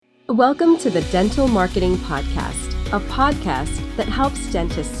Welcome to the Dental Marketing Podcast, a podcast that helps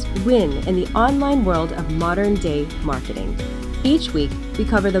dentists win in the online world of modern-day marketing. Each week, we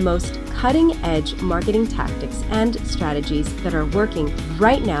cover the most cutting-edge marketing tactics and strategies that are working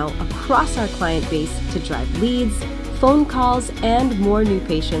right now across our client base to drive leads, phone calls, and more new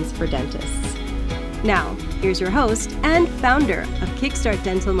patients for dentists. Now, here's your host and founder of Kickstart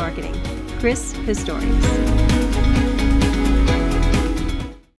Dental Marketing, Chris Pistorius.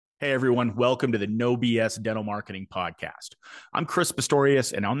 Hey everyone, welcome to the No BS Dental Marketing Podcast. I'm Chris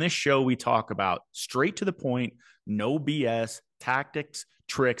Pistorius, and on this show, we talk about straight to the point, no BS tactics,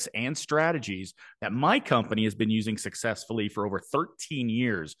 tricks, and strategies that my company has been using successfully for over 13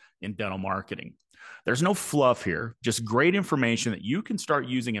 years in dental marketing. There's no fluff here, just great information that you can start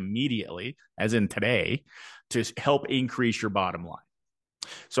using immediately, as in today, to help increase your bottom line.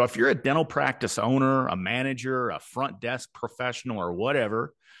 So if you're a dental practice owner, a manager, a front desk professional, or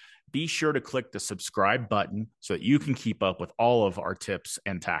whatever, be sure to click the subscribe button so that you can keep up with all of our tips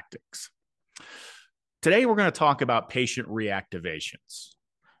and tactics. Today, we're going to talk about patient reactivations.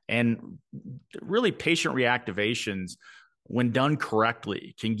 And really, patient reactivations, when done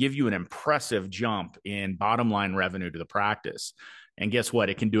correctly, can give you an impressive jump in bottom line revenue to the practice. And guess what?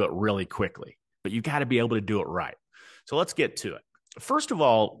 It can do it really quickly, but you got to be able to do it right. So let's get to it. First of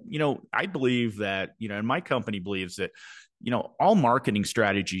all, I believe that, and my company believes that, all marketing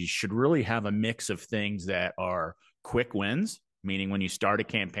strategies should really have a mix of things that are quick wins, meaning when you start a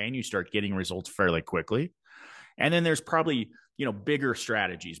campaign, you start getting results fairly quickly. And then there's probably, bigger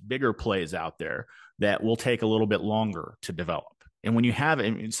strategies, bigger plays out there that will take a little bit longer to develop. And when you have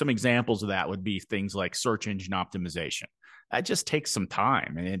some examples of that would be things like search engine optimization. That just takes some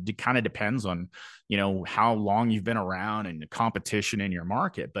time, and it kind of depends on, how long you've been around and the competition in your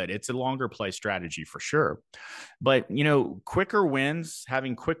market, but it's a longer play strategy for sure. But, quicker wins,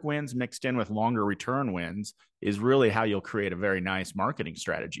 having quick wins mixed in with longer return wins is really how you'll create a very nice marketing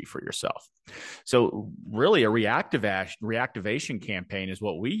strategy for yourself. So really a reactivation campaign is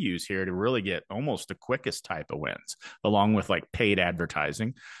what we use here to really get almost the quickest type of wins, along with like paid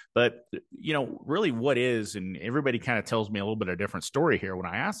advertising. But, really what is, and everybody kind of tells me a little bit of a different story here when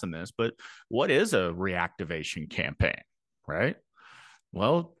I ask them this, but what is a reactivation campaign, right?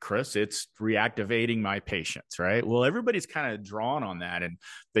 Well, Chris, it's reactivating my patients, right? Well, everybody's kind of drawn on that, and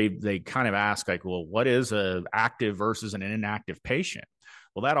they kind of ask like, well, what is an active versus an inactive patient?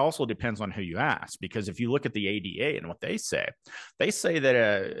 Well, that also depends on who you ask, because if you look at the ADA and what they say that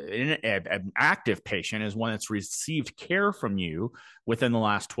an active patient is one that's received care from you within the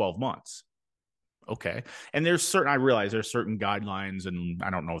last 12 months. Okay. And I realize there's certain guidelines, and I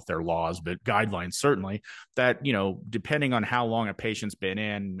don't know if they're laws, but guidelines certainly that, depending on how long a patient's been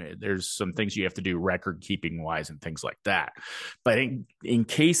in, there's some things you have to do record keeping wise and things like that. But in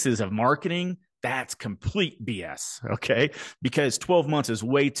cases of marketing, that's complete BS. Okay. Because 12 months is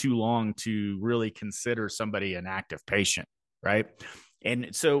way too long to really consider somebody an active patient. Right.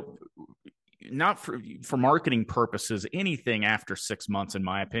 And so not for marketing purposes, anything after 6 months, in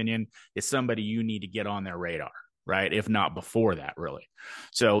my opinion, is somebody you need to get on their radar, right? If not before that, really.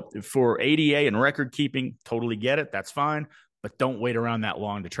 So for ADA and record keeping, totally get it. That's fine. But don't wait around that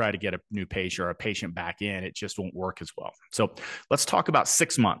long to try to get a new patient or a patient back in. It just won't work as well. So let's talk about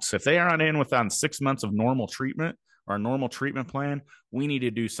 6 months. If they aren't in within 6 months of normal treatment or a normal treatment plan, we need to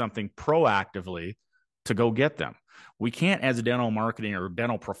do something proactively to go get them. We can't, as a dental marketing or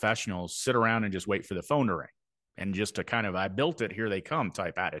dental professionals, sit around and just wait for the phone to ring and just to kind of, I built it, here they come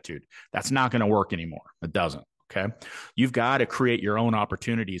type attitude. That's not going to work anymore. It doesn't. Okay. You've got to create your own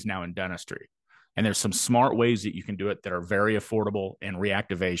opportunities now in dentistry. And there's some smart ways that you can do it that are very affordable, and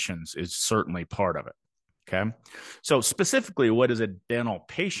reactivations is certainly part of it. Okay. So specifically, what is a dental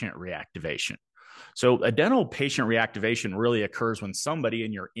patient reactivation? So a dental patient reactivation really occurs when somebody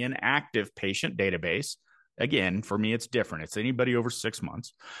in your inactive patient database, again, for me, it's different. It's anybody over 6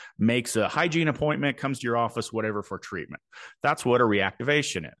 months, makes a hygiene appointment, comes to your office, whatever, for treatment. That's what a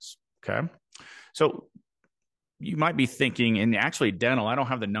reactivation is. Okay. So you might be thinking, and actually dental, I don't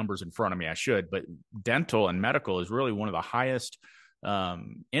have the numbers in front of me. I should, but dental and medical is really one of the highest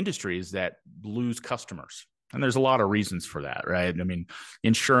industries that lose customers. And there's a lot of reasons for that, right? I mean,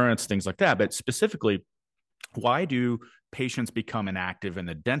 insurance, things like that. But specifically, why do patients become inactive in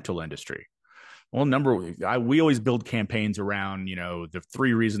the dental industry? Well, we always build campaigns around, the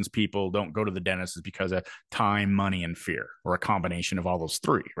 3 reasons people don't go to the dentist is because of time, money, and fear, or a combination of all those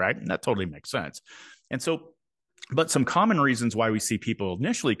 3, right? And that totally makes sense. And so, but some common reasons why we see people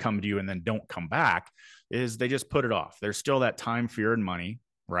initially come to you and then don't come back is they just put it off. There's still that time, fear, and money,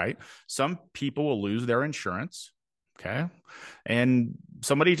 right? Some people will lose their insurance. Okay. And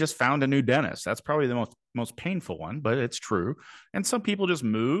somebody just found a new dentist. That's probably the most painful one, but it's true. And some people just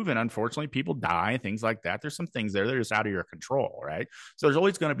move, and unfortunately, people die, things like that. There's some things there that are just out of your control, right? So there's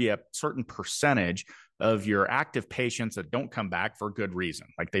always going to be a certain percentage of your active patients that don't come back for a good reason,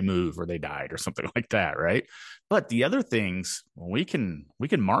 like they move or they died or something like that, right? But the other things, we can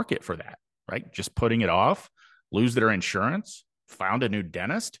market for that, right? Just putting it off, lose their insurance, found a new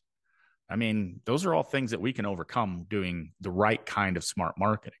dentist. I mean, those are all things that we can overcome doing the right kind of smart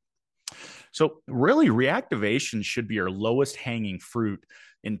marketing. So, really, reactivation should be your lowest hanging fruit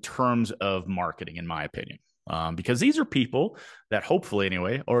in terms of marketing, in my opinion, because these are people that hopefully,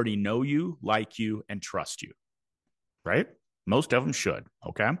 anyway, already know you, like you, and trust you, right? Most of them should.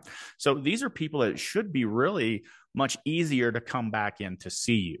 Okay. So these are people that should be really much easier to come back in to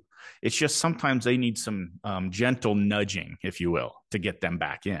see you. It's just sometimes they need some gentle nudging, if you will, to get them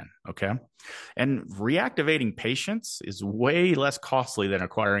back in. Okay. And reactivating patients is way less costly than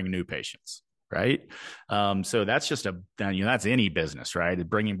acquiring new patients. Right. So that's just that's any business, right?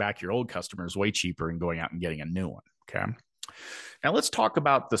 Bringing back your old customers way cheaper and going out and getting a new one. Okay. Now let's talk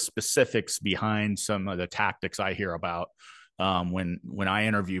about the specifics behind some of the tactics I hear about when I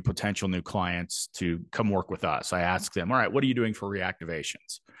interview potential new clients to come work with us. I ask them, all right, what are you doing for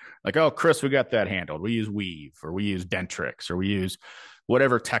reactivations? Like, oh, Chris, we got that handled. We use Weave, or we use Dentrix, or we use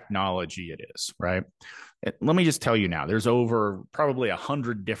whatever technology it is, right? Let me just tell you now, there's over probably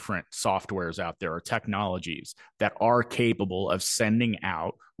 100 different softwares out there or technologies that are capable of sending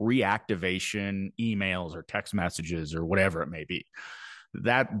out reactivation emails or text messages or whatever it may be.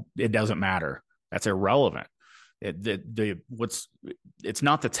 That it doesn't matter. That's irrelevant. It's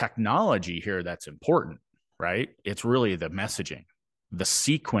not the technology here that's important, right? It's really the messaging, the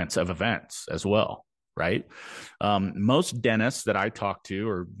sequence of events as well, right? Most dentists that I talk to,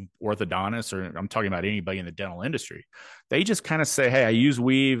 or orthodontists, or I'm talking about anybody in the dental industry, they just kind of say, hey, I use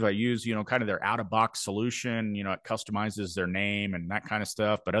Weave. I use, kind of their out-of-box solution. It customizes their name and that kind of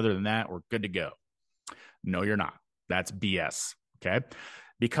stuff. But other than that, we're good to go. No, you're not. That's BS, okay?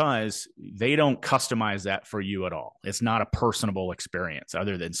 Because they don't customize that for you at all. It's not a personable experience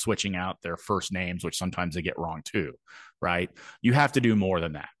other than switching out their first names, which sometimes they get wrong too, right? You have to do more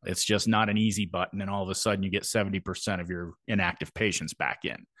than that. It's just not an easy button and all of a sudden you get 70% of your inactive patients back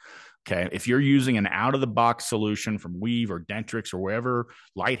in. Okay. If you're using an out of the box solution from Weave or Dentrix or wherever,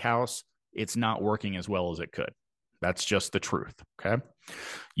 Lighthouse, it's not working as well as it could. That's just the truth. Okay.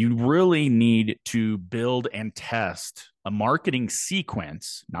 You really need to build and test a marketing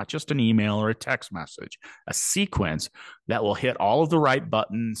sequence, not just an email or a text message, a sequence that will hit all of the right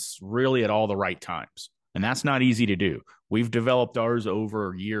buttons really at all the right times. And that's not easy to do. We've developed ours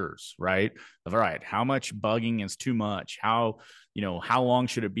over years, right? All right, how much bugging is too much? How long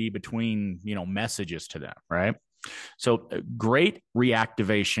should it be between, messages to them, right? So great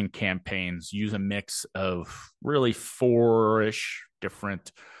reactivation campaigns use a mix of really four-ish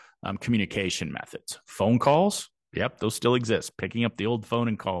different communication methods. Phone calls, yep, those still exist. Picking up the old phone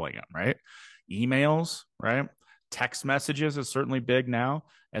and calling them, right? Emails, right? Text messages is certainly big now,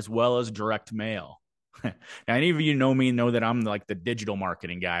 as well as direct mail. Now, any of you know me know that I'm like the digital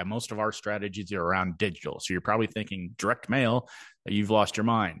marketing guy. Most of our strategies are around digital. So you're probably thinking direct mail, you've lost your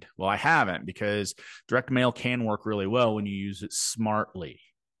mind. Well, I haven't, because direct mail can work really well when you use it smartly.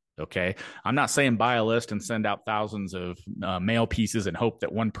 Okay. I'm not saying buy a list and send out thousands of mail pieces and hope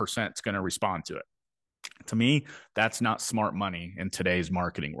that 1% is going to respond to it. To me, that's not smart money in today's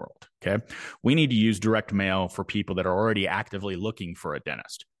marketing world. Okay. We need to use direct mail for people that are already actively looking for a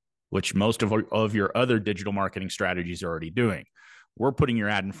dentist, which most of your other digital marketing strategies are already doing. We're putting your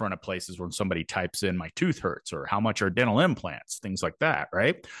ad in front of places where somebody types in my tooth hurts or how much are dental implants, things like that,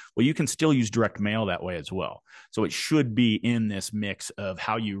 right? Well, you can still use direct mail that way as well. So it should be in this mix of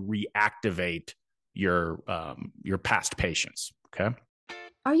how you reactivate your past patients, okay?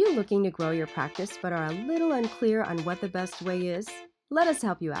 Are you looking to grow your practice but are a little unclear on what the best way is? Let us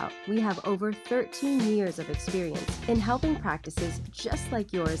help you out. We have over 13 years of experience in helping practices just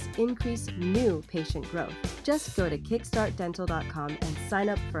like yours increase new patient growth. Just go to kickstartdental.com and sign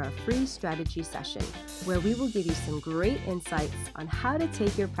up for a free strategy session where we will give you some great insights on how to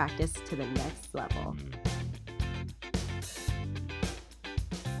take your practice to the next level.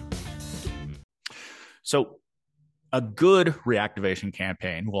 So a good reactivation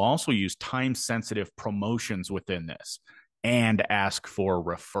campaign will also use time-sensitive promotions within this and ask for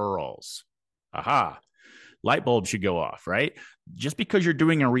referrals. Aha. Light bulb should go off, right? Just because you're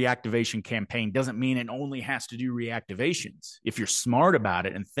doing a reactivation campaign doesn't mean it only has to do reactivations. If you're smart about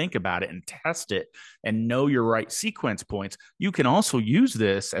it and think about it and test it and know your right sequence points, you can also use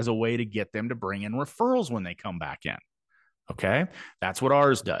this as a way to get them to bring in referrals when they come back in. Okay. That's what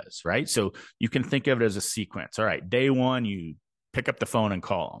ours does, right? So you can think of it as a sequence. All right. Day one, you pick up the phone and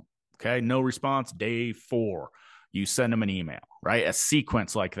call them. Okay. No response. Day four, you send them an email, right? A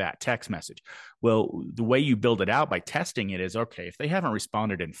sequence like that, text message. Well, the way you build it out by testing it is okay, if they haven't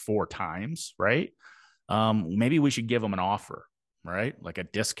responded in 4 times, right? Maybe we should give them an offer, right? Like a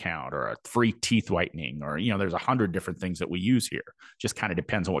discount or a free teeth whitening, or, there's 100 different things that we use here. Just kind of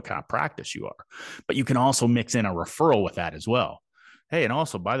depends on what kind of practice you are. But you can also mix in a referral with that as well. Hey, and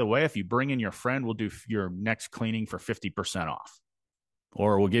also, by the way, if you bring in your friend, we'll do your next cleaning for 50% off.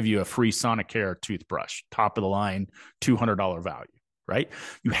 Or we'll give you a free Sonicare toothbrush, top of the line, $200 value, right?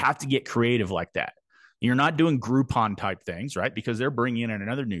 You have to get creative like that. You're not doing Groupon type things, right? Because they're bringing in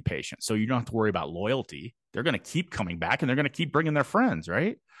another new patient. So you don't have to worry about loyalty. They're going to keep coming back and they're going to keep bringing their friends,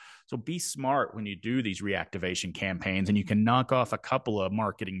 right? So be smart when you do these reactivation campaigns, and you can knock off a couple of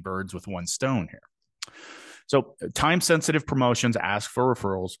marketing birds with one stone here. So time sensitive promotions, ask for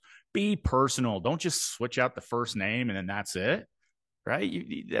referrals, be personal. Don't just switch out the first name and then that's it.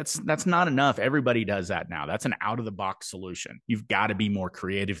 Right? That's not enough. Everybody does that now. That's an out of the box solution. You've got to be more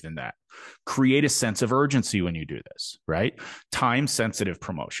creative than that. Create a sense of urgency when you do this, right? Time sensitive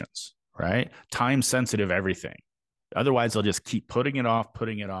promotions, right? Time sensitive everything. Otherwise, they'll just keep putting it off,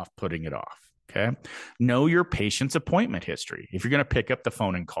 putting it off, putting it off. Okay. Know your patient's appointment history. If you're going to pick up the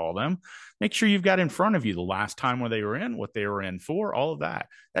phone and call them, make sure you've got in front of you the last time where they were in, what they were in for, all of that.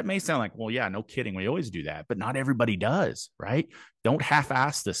 That may sound like, well, yeah, no kidding. We always do that, but not everybody does, right? Don't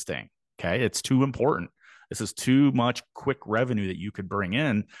half-ass this thing. Okay. It's too important. This is too much quick revenue that you could bring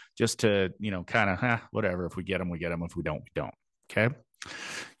in just to, kind of, whatever. If we get them, we get them. If we don't, we don't. Okay.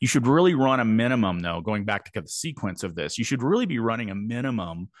 You should really run a minimum, though, going back to the sequence of this, you should really be running a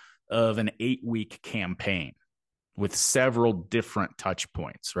minimum of an 8-week campaign with several different touch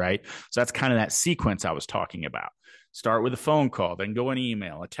points, right? So that's kind of that sequence I was talking about. Start with a phone call, then go an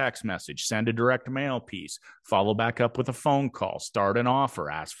email, a text message, send a direct mail piece, follow back up with a phone call, start an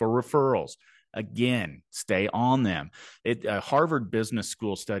offer, ask for referrals. Again, stay on them. A Harvard Business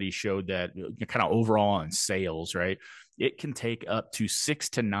School study showed that kind of overall in sales, right? It can take up to 6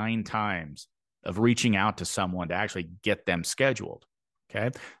 to 9 times of reaching out to someone to actually get them scheduled. Okay.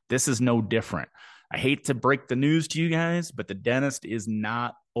 This is no different. I hate to break the news to you guys, but the dentist is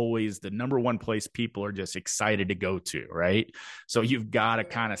not always the number one place people are just excited to go to, right? So you've got to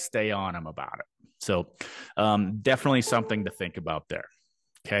kind of stay on them about it. So definitely something to think about there.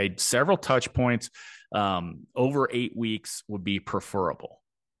 Okay. Several touch points over 8 weeks would be preferable.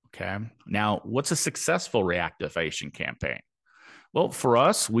 Okay. Now, what's a successful reactivation campaign? Well, for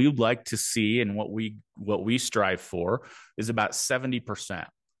us, we would like to see, and what we strive for is about 70%.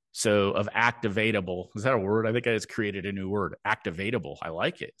 So of activatable, is that a word? I think I just created a new word, activatable. I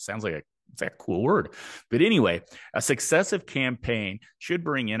like it. Sounds like it's a cool word. But anyway, a successive campaign should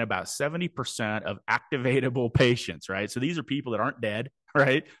bring in about 70% of activatable patients, right? So these are people that aren't dead,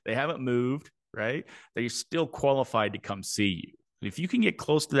 right? They haven't moved, right? They're still qualified to come see you. If you can get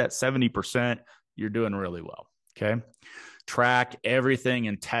close to that 70%, you're doing really well, okay? Track everything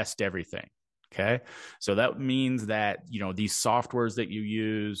and test everything. Okay. So that means that, these softwares that you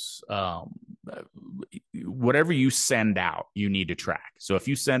use, whatever you send out, you need to track. So if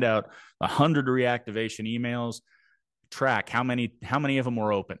you send out 100 reactivation emails, track how many of them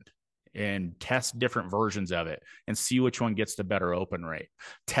were opened and test different versions of it and see which one gets the better open rate.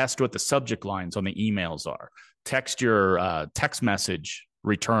 Test what the subject lines on the emails are. Text your text message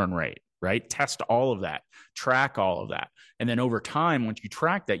return rate. Right? Test all of that, track all of that. And then over time, once you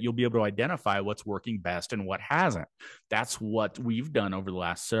track that, you'll be able to identify what's working best and what hasn't. That's what we've done over the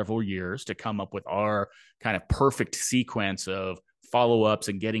last several years to come up with our kind of perfect sequence of follow-ups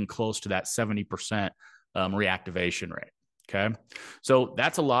and getting close to that 70% reactivation rate. Okay. So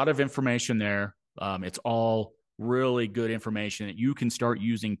that's a lot of information there. It's all really good information that you can start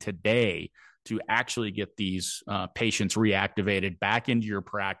using today to actually get these patients reactivated back into your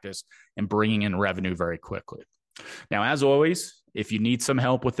practice and bringing in revenue very quickly. Now, as always, if you need some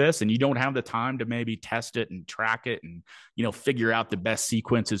help with this and you don't have the time to maybe test it and track it and, figure out the best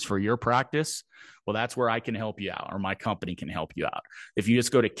sequences for your practice, well, that's where I can help you out, or my company can help you out. If you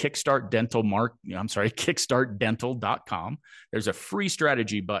just go to kickstartdental.com, there's a free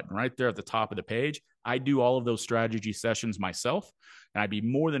strategy button right there at the top of the page. I do all of those strategy sessions myself, and I'd be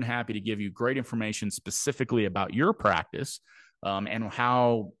more than happy to give you great information specifically about your practice and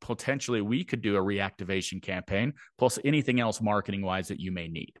how potentially we could do a reactivation campaign, plus anything else marketing-wise that you may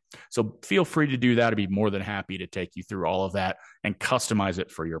need. So feel free to do that. I'd be more than happy to take you through all of that and customize it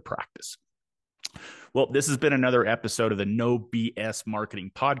for your practice. Well, this has been another episode of the No BS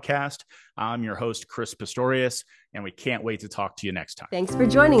Marketing Podcast. I'm your host, Chris Pistorius, and we can't wait to talk to you next time. Thanks for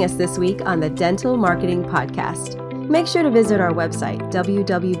joining us this week on the Dental Marketing Podcast. Make sure to visit our website,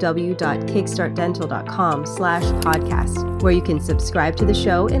 www.kickstartdental.com/podcast, where you can subscribe to the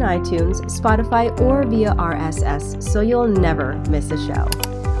show in iTunes, Spotify, or via RSS, so you'll never miss a show.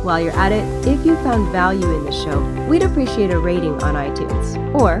 While you're at it, if you found value in the show, we'd appreciate a rating on iTunes.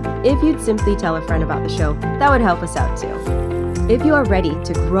 Or if you'd simply tell a friend about the show, that would help us out too. If you are ready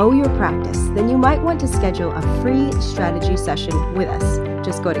to grow your practice, then you might want to schedule a free strategy session with us.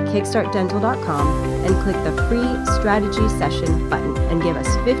 Just go to kickstartdental.com and click the free strategy session button and give us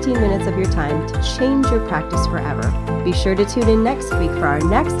 15 minutes of your time to change your practice forever. Be sure to tune in next week for our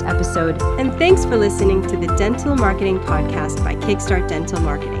next episode. And thanks for listening to the Dental Marketing Podcast by Kickstart Dental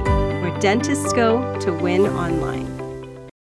Marketing, where dentists go to win online.